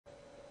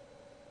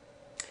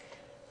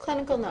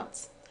Clinical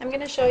notes. I'm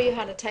going to show you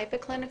how to type a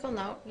clinical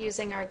note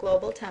using our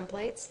global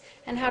templates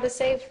and how to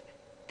save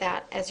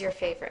that as your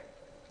favorite.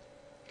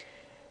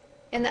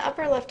 In the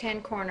upper left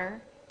hand corner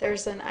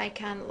there's an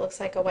icon that looks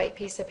like a white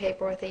piece of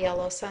paper with a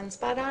yellow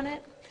sunspot on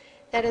it.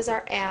 That is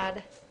our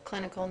Add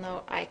Clinical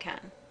Note icon.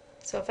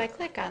 So if I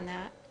click on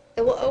that,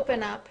 it will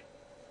open up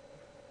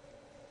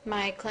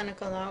my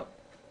clinical note,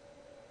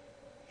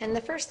 and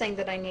the first thing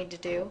that I need to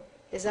do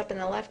is up in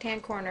the left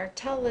hand corner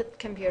tell the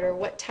computer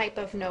what type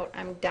of note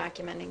I'm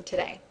documenting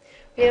today.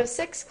 We have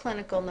 6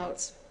 clinical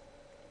notes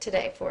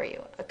today for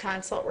you: a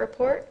consult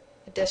report,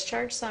 a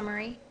discharge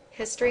summary,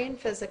 history and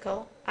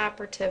physical,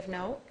 operative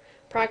note,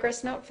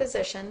 progress note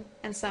physician,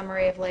 and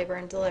summary of labor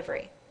and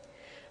delivery.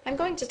 I'm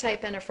going to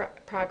type in a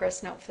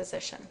progress note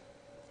physician.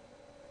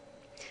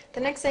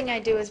 The next thing I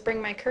do is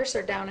bring my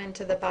cursor down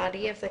into the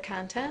body of the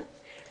content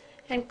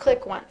and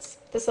click once.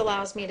 This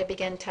allows me to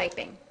begin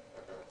typing.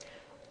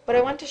 What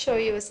I want to show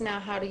you is now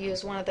how to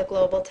use one of the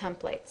global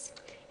templates.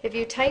 If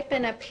you type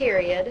in a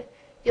period,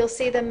 you'll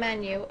see the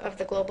menu of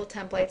the global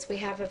templates we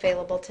have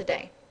available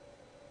today.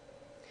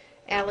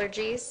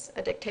 Allergies,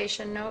 a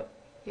dictation note,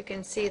 you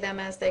can see them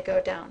as they go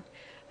down.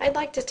 I'd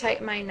like to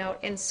type my note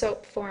in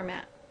SOAP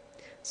format.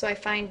 So I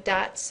find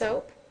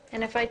 .soap,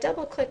 and if I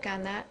double click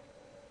on that,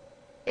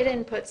 it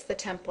inputs the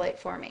template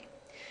for me.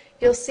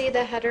 You'll see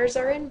the headers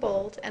are in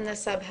bold and the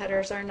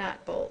subheaders are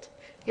not bold.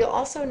 You'll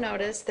also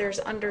notice there's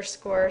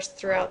underscores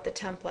throughout the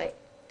template.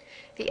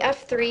 The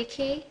F3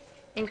 key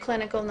in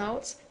clinical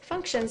notes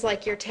functions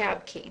like your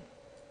tab key.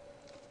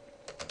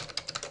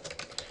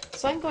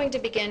 So I'm going to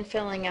begin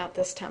filling out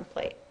this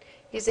template.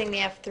 Using the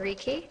F3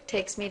 key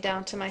takes me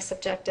down to my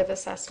subjective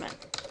assessment.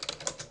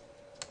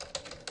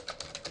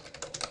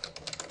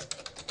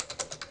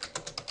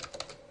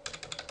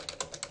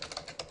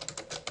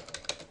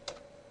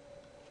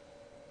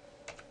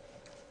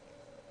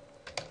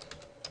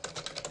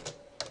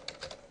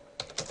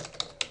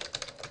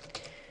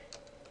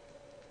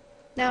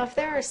 Now if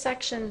there are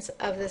sections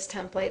of this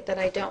template that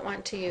I don't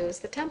want to use,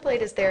 the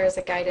template is there as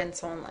a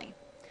guidance only.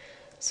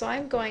 So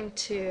I'm going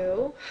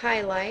to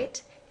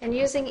highlight, and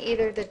using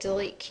either the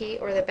delete key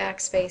or the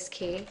backspace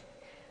key,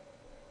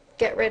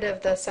 get rid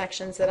of the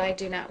sections that I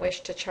do not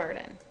wish to chart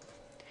in.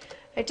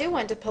 I do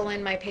want to pull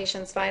in my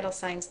patient's vital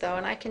signs though,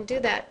 and I can do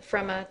that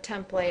from a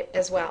template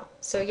as well.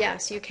 So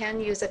yes, you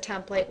can use a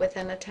template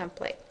within a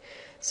template.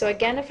 So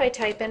again, if I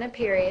type in a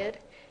period,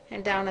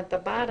 and down at the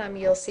bottom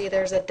you'll see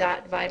there's a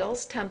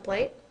 .vitals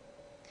template.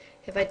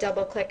 If I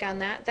double click on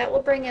that, that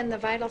will bring in the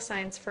vital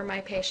signs for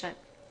my patient.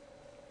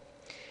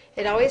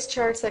 It always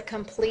charts a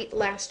complete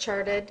last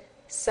charted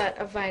set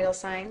of vital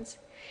signs,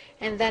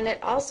 and then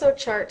it also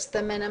charts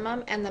the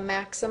minimum and the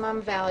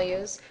maximum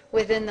values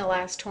within the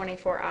last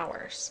 24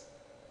 hours.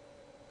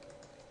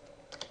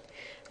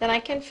 Then I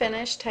can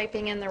finish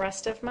typing in the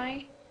rest of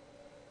my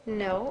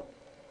note.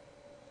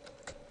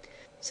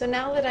 So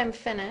now that I'm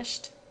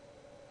finished,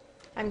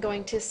 I'm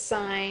going to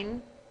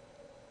sign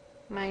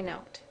my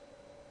note.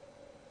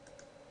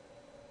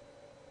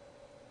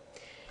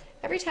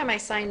 Every time I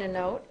sign a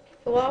note,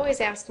 it will always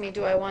ask me,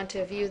 do I want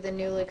to view the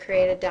newly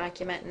created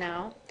document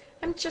now?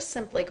 I'm just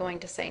simply going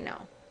to say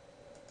no.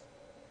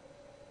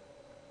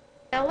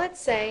 Now let's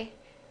say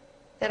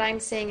that I'm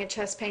seeing a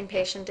chest pain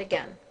patient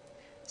again.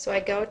 So I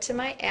go to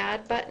my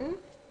Add button,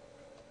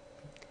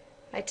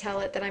 I tell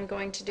it that I'm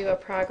going to do a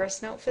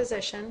progress note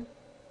physician,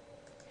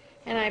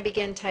 and I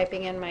begin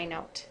typing in my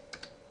note.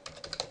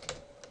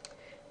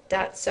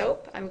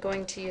 .soap, I'm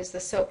going to use the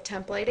SOAP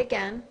template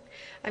again.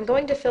 I'm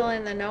going to fill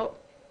in the note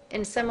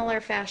in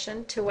similar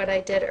fashion to what I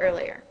did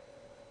earlier.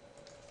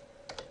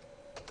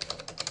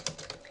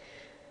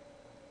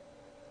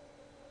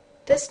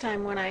 This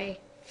time when I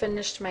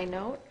finished my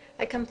note,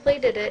 I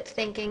completed it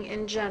thinking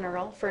in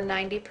general for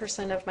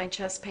 90% of my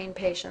chest pain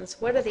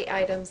patients, what are the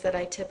items that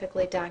I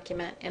typically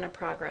document in a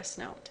progress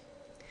note?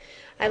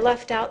 I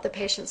left out the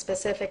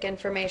patient-specific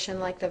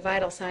information like the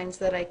vital signs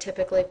that I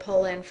typically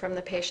pull in from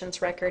the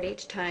patient's record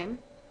each time.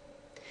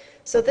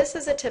 So this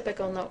is a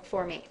typical note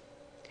for me.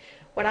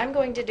 What I'm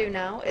going to do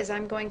now is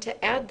I'm going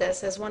to add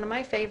this as one of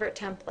my favorite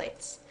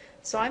templates.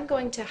 So I'm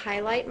going to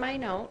highlight my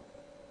note,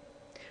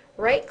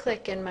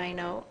 right-click in my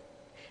note,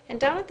 and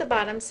down at the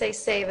bottom say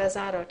Save as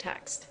Auto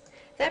Text.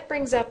 That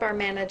brings up our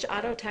Manage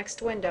Auto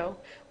Text window,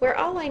 where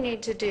all I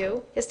need to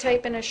do is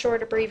type in a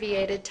short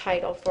abbreviated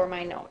title for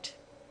my note.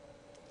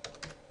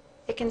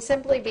 It can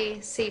simply be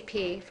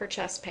CP for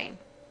chest pain.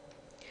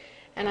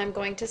 And I'm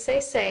going to say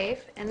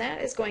Save, and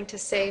that is going to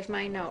save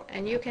my note.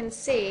 And you can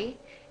see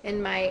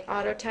in my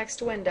auto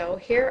text window,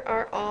 here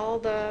are all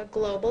the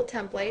global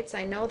templates.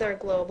 I know they're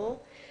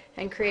global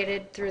and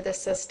created through the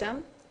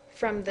system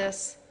from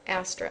this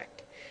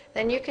asterisk.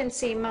 Then you can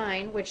see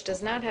mine, which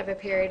does not have a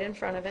period in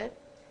front of it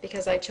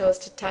because I chose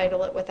to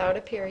title it without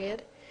a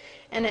period,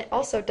 and it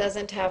also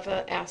doesn't have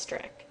an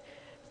asterisk.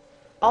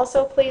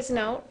 Also, please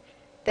note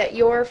that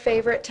your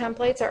favorite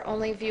templates are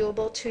only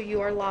viewable to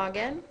your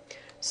login,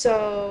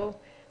 so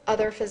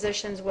other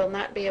physicians will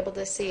not be able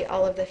to see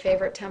all of the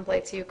favorite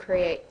templates you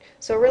create.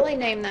 So really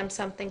name them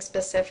something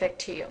specific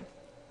to you.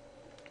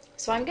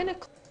 So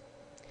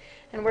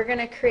we're going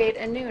to create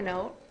a new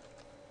note.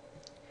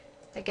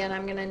 Again,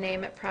 I'm going to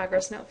name it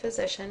Progress Note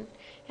Physician.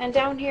 And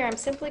down here, I'm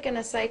simply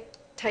going to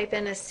type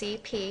in a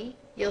CP.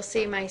 You'll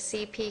see my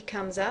CP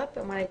comes up,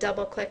 and when I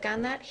double click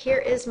on that, here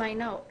is my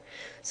note.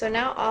 So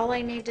now all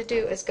I need to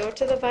do is go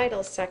to the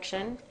Vitals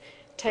section,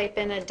 type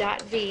in a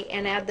 .v,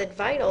 and add the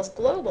Vitals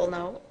global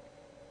note,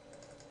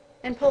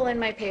 and pull in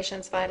my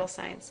patient's vital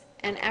signs.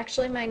 And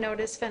actually, my note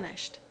is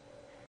finished.